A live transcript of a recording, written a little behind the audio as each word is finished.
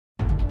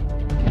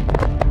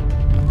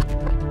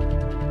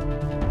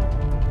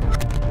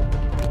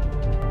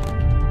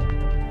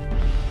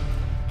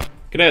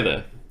G'day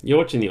there, you're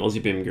watching the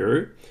Aussie BIM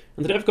Guru,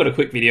 and today I've got a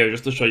quick video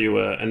just to show you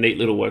a neat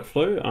little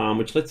workflow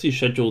which lets you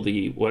schedule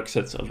the work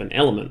sets of an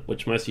element,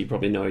 which most of you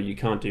probably know you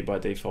can't do by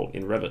default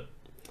in Revit.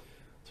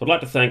 So I'd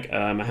like to thank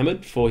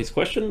Mohammed for his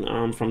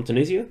question from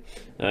Tunisia.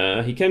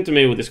 He came to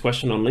me with this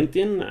question on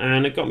LinkedIn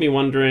and it got me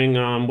wondering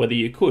whether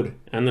you could,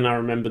 and then I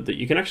remembered that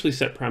you can actually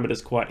set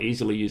parameters quite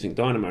easily using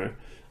Dynamo,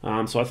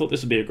 so I thought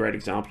this would be a great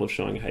example of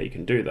showing how you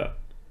can do that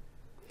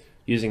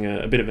using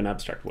a bit of an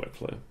abstract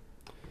workflow.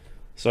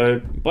 So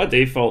by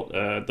default,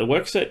 the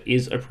workset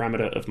is a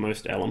parameter of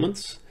most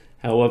elements.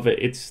 However,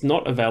 it's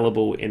not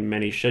available in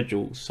many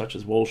schedules, such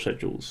as wall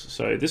schedules.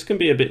 So this can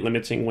be a bit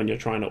limiting when you're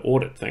trying to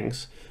audit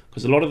things,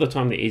 because a lot of the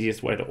time the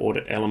easiest way to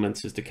audit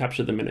elements is to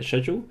capture them in a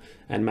schedule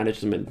and manage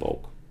them in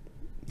bulk.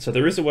 So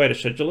there is a way to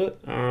schedule it,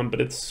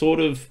 but it's sort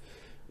of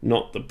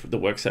not the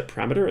workset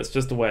parameter. It's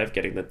just a way of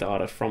getting the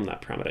data from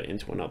that parameter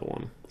into another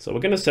one. So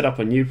we're going to set up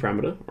a new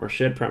parameter, or a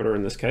shared parameter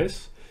in this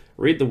case,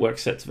 read the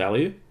workset's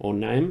value or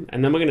name,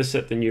 and then we're going to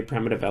set the new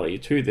parameter value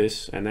to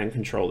this and then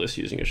control this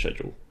using a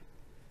schedule.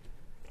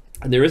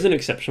 And there is an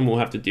exception we'll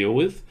have to deal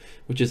with,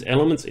 which is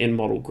elements in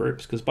model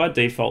groups, because by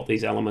default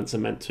these elements are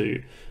meant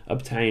to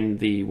obtain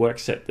the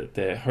workset that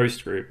their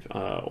host group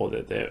or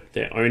that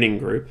their owning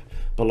group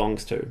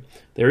belongs to.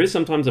 There is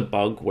sometimes a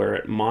bug where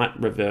it might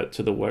revert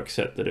to the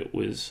workset that it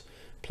was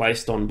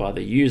placed on by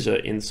the user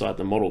inside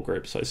the model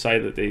group. So say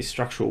that these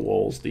structural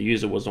walls, the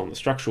user was on the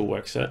structural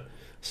workset.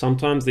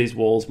 Sometimes these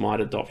walls might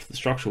adopt the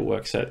structural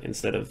workset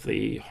instead of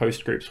the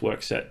host group's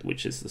workset,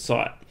 which is the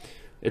site.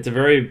 It's a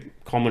very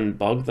common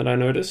bug that I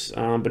notice,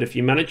 but if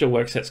you manage your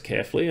worksets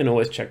carefully and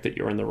always check that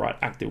you're in the right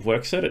active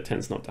workset, it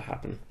tends not to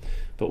happen.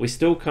 But we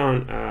still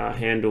can't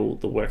handle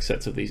the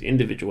worksets of these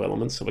individual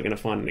elements, so we're going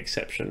to find an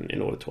exception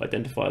in order to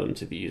identify them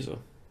to the user.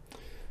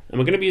 And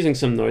we're going to be using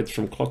some nodes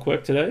from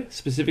Clockwork today,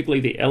 specifically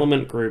the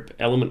element group,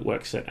 element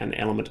workset, and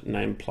element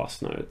name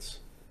plus nodes.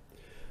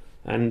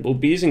 And we'll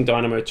be using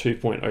Dynamo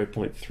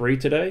 2.0.3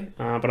 today,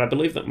 but I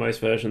believe that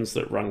most versions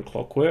that run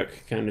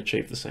Clockwork can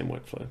achieve the same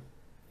workflow.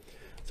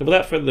 So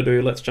without further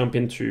ado, let's jump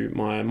into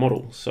my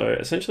model. So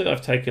essentially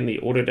I've taken the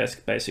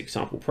Autodesk basic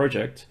sample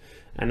project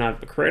and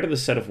I've created a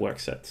set of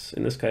worksets.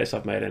 In this case,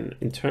 I've made an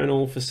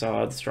internal,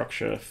 facade,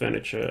 structure,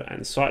 furniture,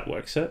 and site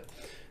workset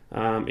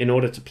in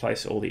order to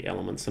place all the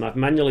elements. And I've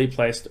manually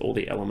placed all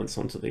the elements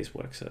onto these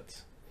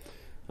worksets.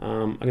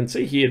 I can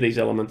see here these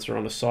elements are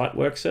on a site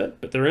workset,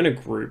 but they're in a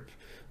group.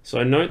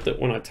 So note that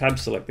when I tab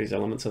select these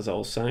elements, as I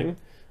was saying,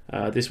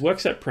 this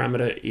workset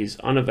parameter is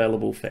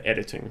unavailable for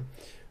editing.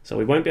 So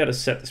we won't be able to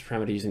set this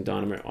parameter using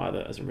Dynamo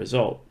either as a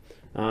result.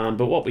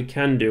 But what we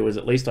can do is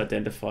at least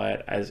identify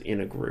it as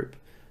in a group.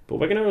 But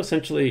we're going to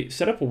essentially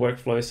set up a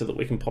workflow so that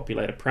we can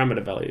populate a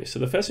parameter value. So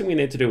the first thing we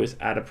need to do is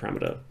add a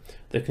parameter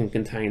that can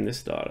contain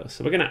this data.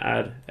 So we're going to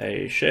add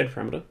a shared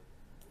parameter.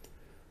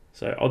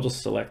 So I'll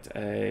just select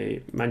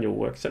a manual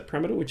workset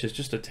parameter, which is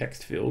just a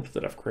text field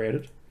that I've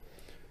created.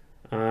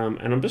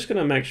 And I'm just going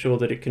to make sure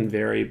that it can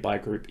vary by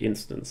group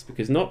instance,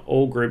 because not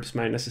all groups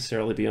may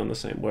necessarily be on the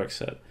same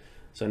workset,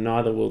 so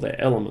neither will their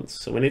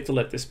elements. So we need to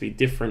let this be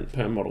different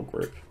per model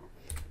group.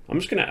 I'm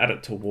just going to add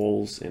it to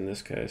walls in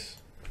this case,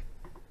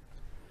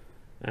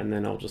 and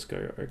then I'll just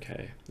go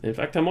OK. In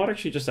fact, I might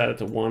actually just add it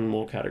to one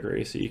more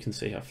category so you can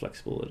see how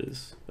flexible it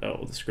is,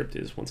 or the script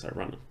is once I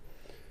run it.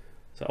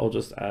 So I'll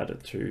just add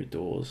it to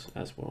doors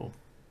as well.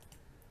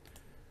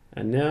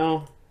 And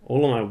now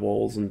all of my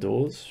walls and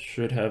doors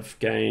should have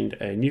gained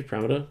a new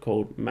parameter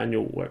called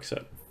manual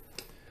workset.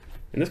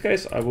 In this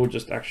case, I will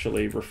just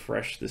actually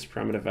refresh this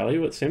parameter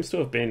value. It seems to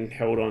have been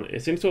held on.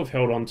 It seems to have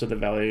held on to the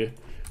value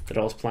that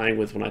I was playing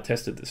with when I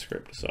tested the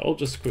script. So I'll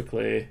just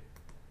quickly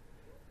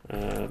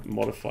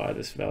modify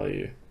this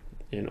value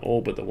in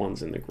all but the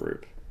ones in the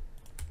group.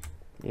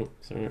 Oh,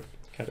 sorry,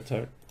 cat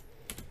attack.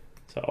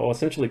 So I'll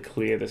essentially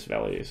clear this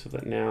value so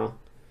that now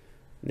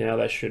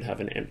they should have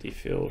an empty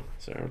field.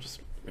 So I'll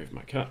just move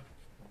my cat.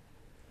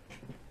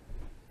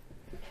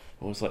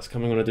 Always likes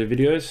coming when I do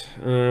videos.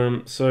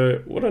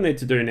 So what I need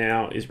to do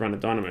now is run a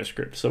Dynamo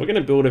script. So we're going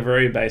to build a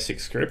very basic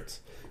script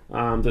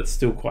that's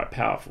still quite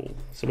powerful.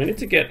 So we need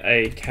to get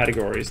a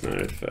categories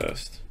node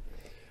first,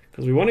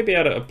 because we want to be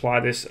able to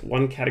apply this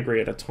one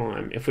category at a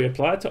time. If we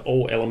apply it to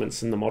all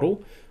elements in the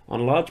model,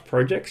 on large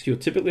projects, you'll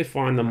typically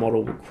find the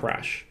model will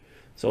crash.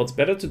 So it's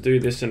better to do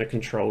this in a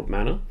controlled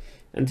manner.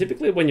 And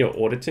typically when you're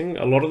auditing,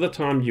 a lot of the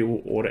time you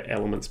will audit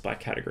elements by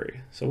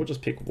category. So we'll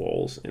just pick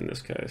walls in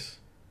this case.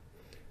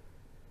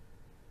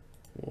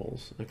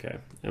 Walls, okay.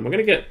 And we're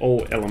going to get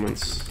all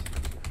elements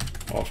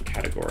of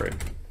category.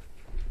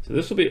 So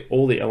this will be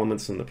all the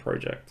elements in the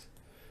project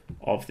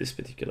of this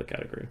particular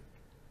category.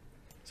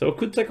 So it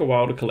could take a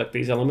while to collect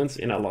these elements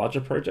in a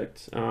larger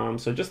project.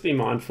 So just be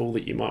mindful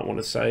that you might want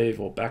to save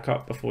or back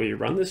up before you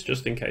run this,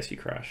 just in case you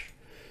crash.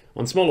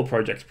 On smaller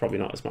projects, probably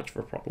not as much of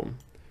a problem.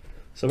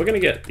 So we're going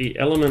to get the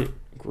element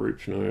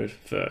group node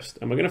first,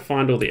 and we're going to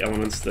find all the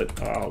elements that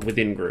are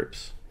within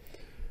groups.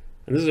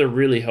 And this is a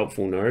really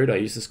helpful node. I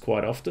use this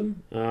quite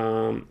often.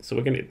 So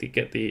we're going to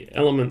get the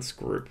elements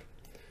group.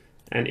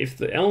 And if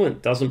the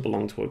element doesn't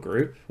belong to a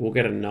group, we'll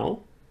get a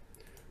null.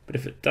 but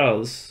if it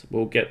does,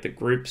 we'll get the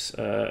group's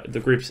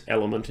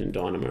element in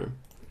Dynamo.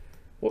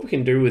 What we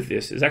can do with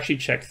this is actually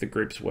check the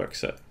group's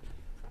workset.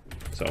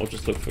 So I'll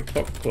just look for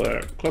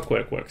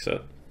clockwork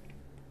workset,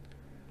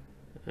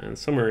 and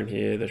somewhere in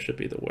here there should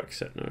be the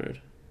workset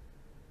node.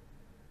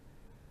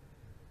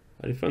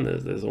 I do find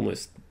there's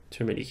almost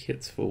too many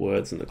hits for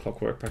words in the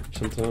clockwork package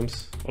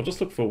sometimes. I'll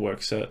just look for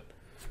workset,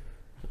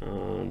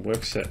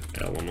 workset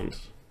element.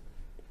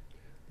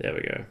 There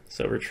we go.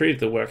 So retrieve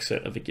the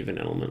workset of a given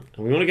element,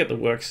 and we want to get the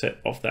workset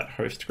off that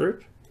host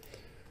group,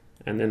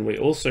 and then we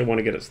also want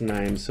to get its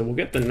name. So we'll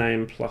get the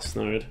name plus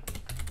node,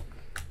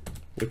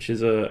 which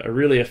is a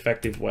really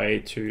effective way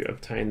to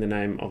obtain the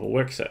name of a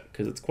workset,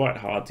 because it's quite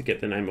hard to get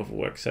the name of a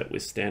workset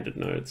with standard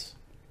nodes.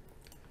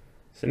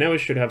 So now we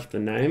should have the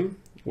name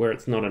where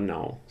it's not a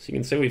null. So you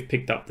can see we've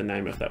picked up the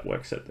name of that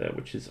workset there,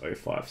 which is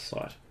 05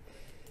 site.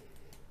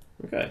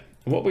 Okay,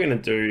 and what we're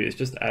going to do is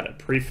just add a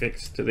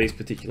prefix to these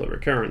particular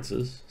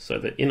recurrences so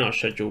that in our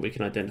schedule we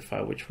can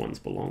identify which ones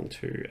belong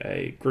to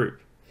a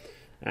group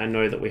and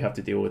know that we have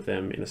to deal with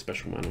them in a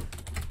special manner.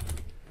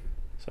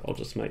 So I'll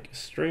just make a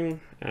string,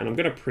 and I'm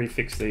going to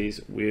prefix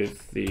these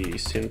with the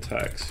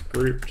syntax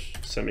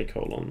grouped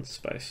semicolon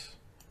space.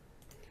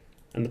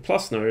 And the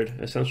plus node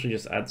essentially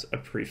just adds a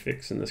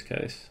prefix in this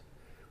case.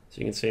 So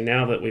you can see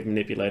now that we've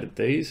manipulated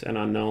these and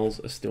our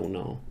nulls are still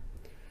null.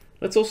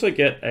 Let's also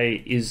get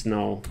a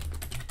isNull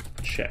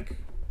check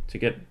to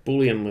get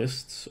Boolean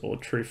lists or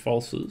true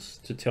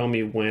falses to tell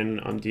me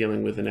when I'm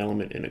dealing with an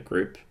element in a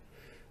group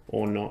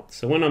or not.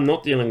 So when I'm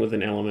not dealing with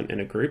an element in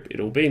a group,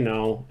 it'll be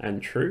null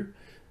and true.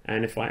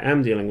 And if I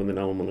am dealing with an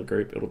element in a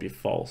group, it'll be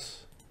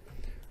false.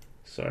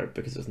 So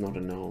because it's not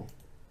a null.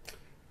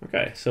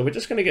 Okay, so we're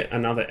just going to get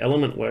another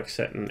element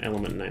workset and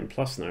element name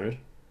plus node.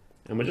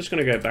 And we're just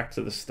going to go back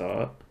to the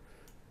start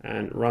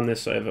and run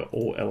this over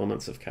all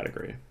elements of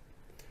category.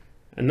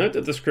 And note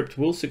that the script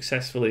will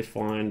successfully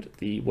find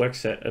the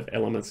workset of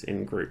elements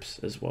in groups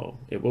as well.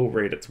 It will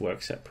read its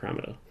workset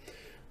parameter.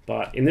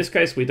 But in this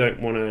case, we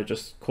don't want to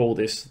just call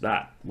this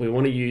that. We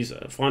want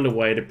to find a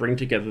way to bring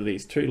together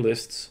these two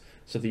lists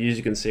so the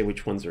user can see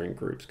which ones are in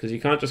groups, because you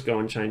can't just go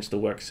and change the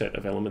workset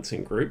of elements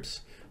in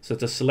groups. So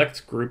to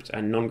select grouped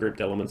and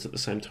non-grouped elements at the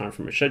same time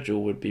from a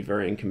schedule would be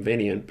very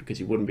inconvenient, because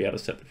you wouldn't be able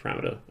to set the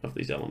parameter of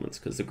these elements,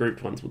 because the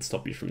grouped ones would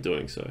stop you from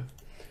doing so.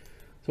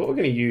 So what we're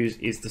going to use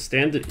is the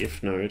standard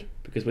if node,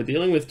 because we're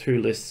dealing with two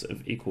lists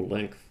of equal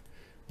length.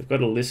 We've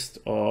got a list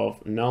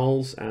of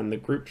nulls and the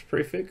grouped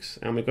prefix,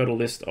 and we've got a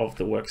list of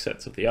the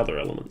worksets of the other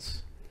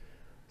elements.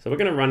 So we're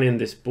going to run in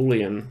this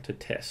Boolean to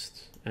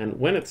test, and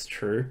when it's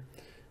true,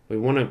 we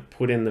want to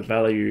put in the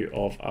value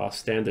of our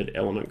standard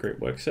element group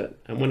workset,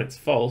 and when it's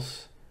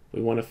false,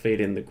 we want to feed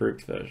in the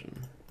grouped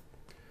version.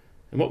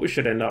 And what we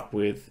should end up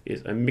with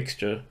is a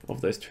mixture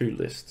of those two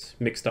lists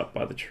mixed up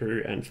by the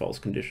true and false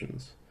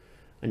conditions.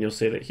 And you'll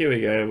see that here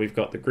we go, we've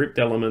got the grouped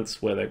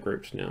elements where they're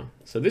grouped now.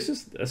 So this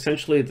is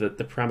essentially the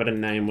parameter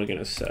name we're going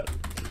to set.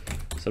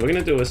 So we're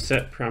going to do a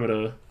set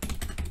parameter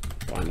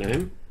by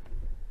name.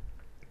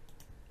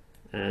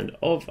 And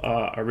of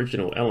our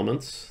original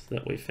elements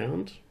that we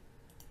found,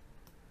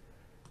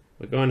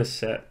 we're going to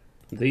set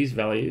these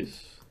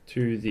values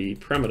to the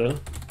parameter.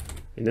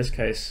 In this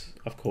case,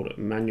 I've called it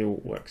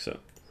manual workset.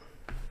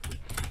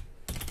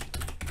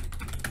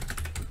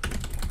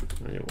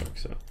 Manual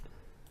workset.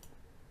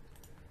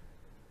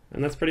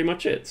 And that's pretty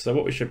much it. So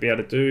what we should be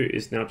able to do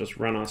is now just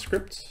run our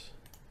scripts.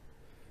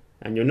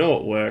 And you'll know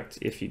it worked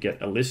if you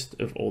get a list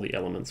of all the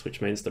elements,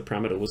 which means the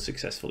parameter was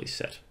successfully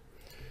set.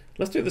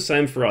 Let's do the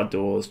same for our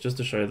doors, just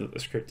to show that the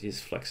script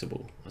is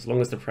flexible. As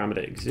long as the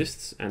parameter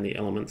exists and the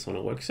elements on a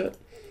workset,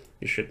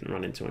 you shouldn't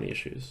run into any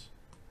issues.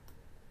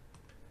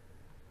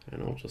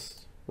 And I'll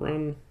just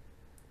run.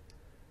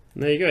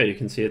 And there you go, you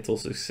can see it's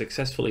also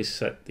successfully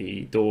set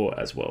the door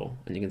as well.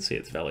 And you can see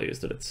its values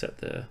that it's set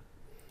there.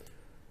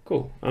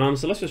 Cool,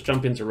 so let's just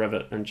jump into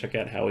Revit and check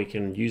out how we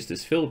can use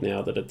this field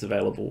now that it's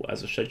available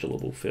as a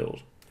schedulable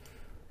field.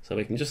 So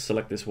we can just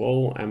select this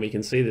wall and we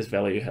can see this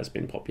value has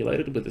been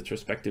populated with its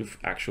respective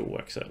actual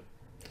workset.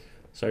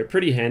 So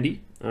pretty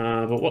handy,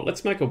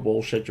 let's make a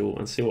wall schedule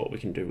and see what we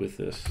can do with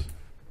this.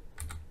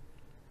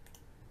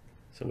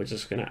 So we're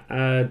just going to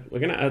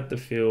add the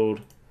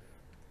field,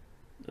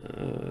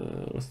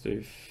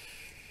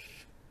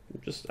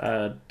 just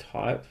add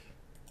type,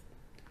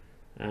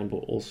 and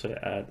we'll also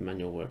add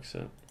manual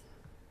workset.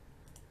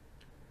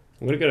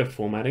 I'm going to go to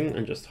formatting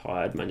and just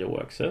hide manual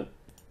workset,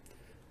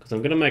 because I'm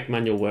going to make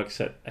manual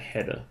workset a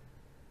header.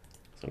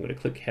 So I'm going to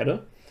click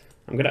header.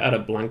 I'm going to add a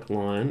blank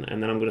line,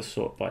 and then I'm going to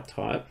sort by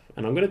type,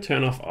 and I'm going to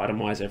turn off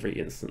itemize every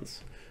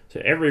instance. So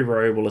every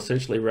row will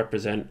essentially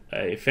represent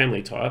a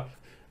family type,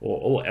 or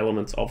all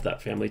elements of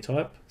that family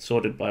type,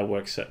 sorted by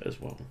workset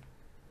as well.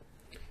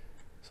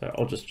 So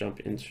I'll just jump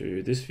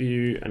into this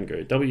view and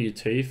go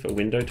WT for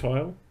window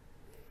tile.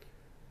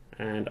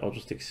 And I'll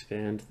just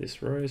expand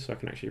this row so I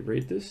can actually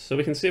read this. So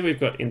we can see we've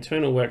got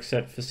internal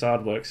workset,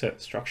 facade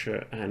workset,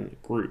 structure, and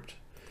grouped.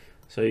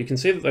 So you can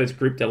see that those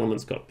grouped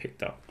elements got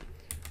picked up.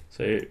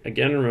 So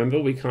again,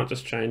 remember, we can't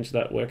just change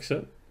that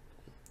workset.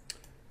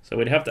 So So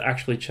we'd have to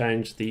actually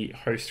change the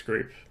host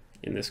group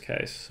in this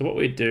case. So what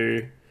we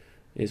do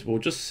is we'll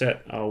just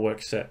set our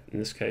work set, in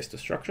this case, to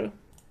structure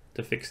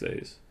to fix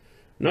these.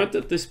 Note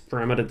that this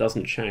parameter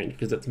doesn't change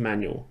because it's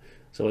manual.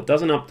 So it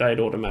doesn't update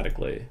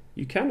automatically.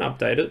 You can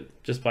update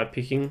it just by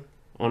picking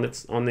on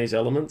these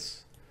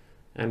elements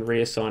and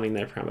reassigning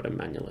their parameter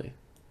manually.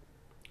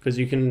 Because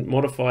you can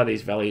modify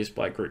these values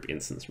by group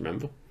instance,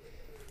 remember?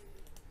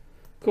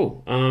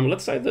 Cool.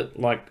 Let's say that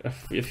like a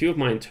few of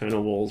my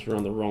internal walls were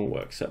on the wrong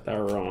work set. They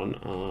were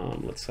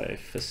on, let's say,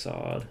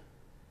 facade.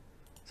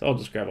 So I'll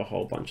just grab a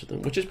whole bunch of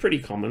them, which is pretty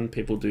common.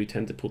 People do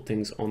tend to put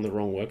things on the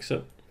wrong work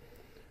set.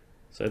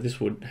 So this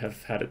would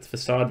have had its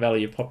facade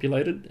value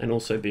populated and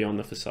also be on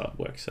the facade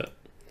work set.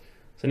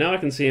 So now I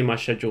can see in my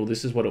schedule,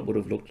 this is what it would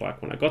have looked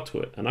like when I got to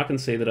it. And I can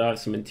see that I have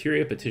some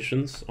interior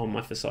partitions on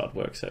my facade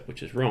work set,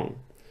 which is wrong.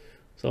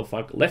 So if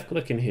I left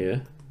click in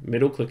here,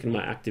 middle click in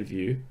my active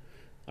view,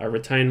 I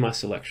retain my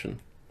selection.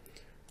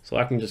 So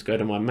I can just go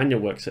to my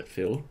manual work set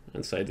field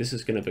and say this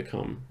is going to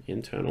become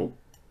internal.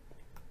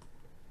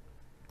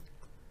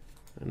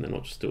 And then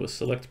I'll just do a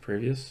select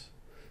previous.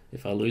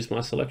 If I lose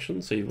my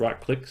selection, so you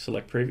right click,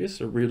 select previous,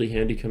 a really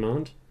handy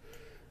command.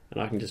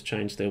 And I can just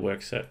change their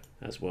work set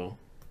as well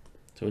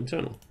to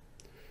internal.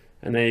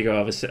 And there you go,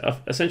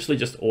 I've essentially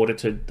just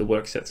audited the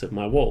work sets of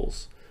my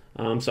walls.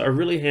 So a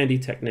really handy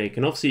technique,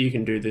 and obviously you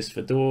can do this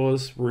for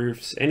doors,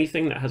 roofs,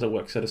 anything that has a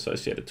work set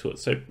associated to it.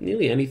 So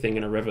nearly anything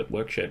in a Revit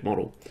workshared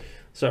model.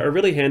 So a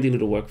really handy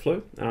little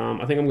workflow.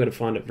 I think I'm going to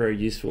find it very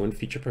useful in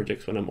future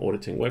projects when I'm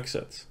auditing work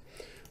sets.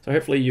 So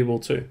hopefully you will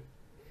too.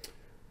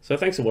 So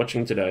thanks for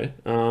watching today.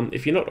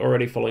 If you're not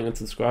already following and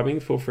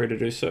subscribing, feel free to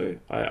do so.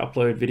 I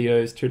upload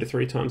videos 2 to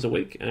 3 times a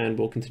week and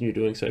will continue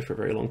doing so for a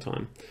very long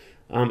time.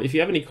 If you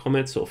have any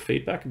comments or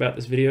feedback about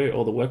this video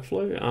or the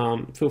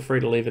workflow, feel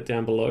free to leave it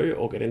down below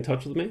or get in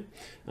touch with me.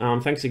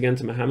 Thanks again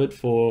to Mohammed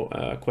for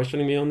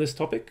questioning me on this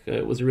topic.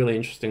 It was a really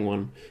interesting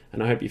one,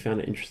 and I hope you found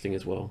it interesting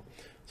as well.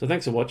 So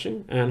thanks for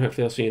watching, and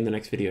hopefully I'll see you in the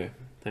next video.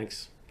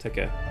 Thanks. Take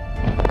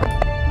care.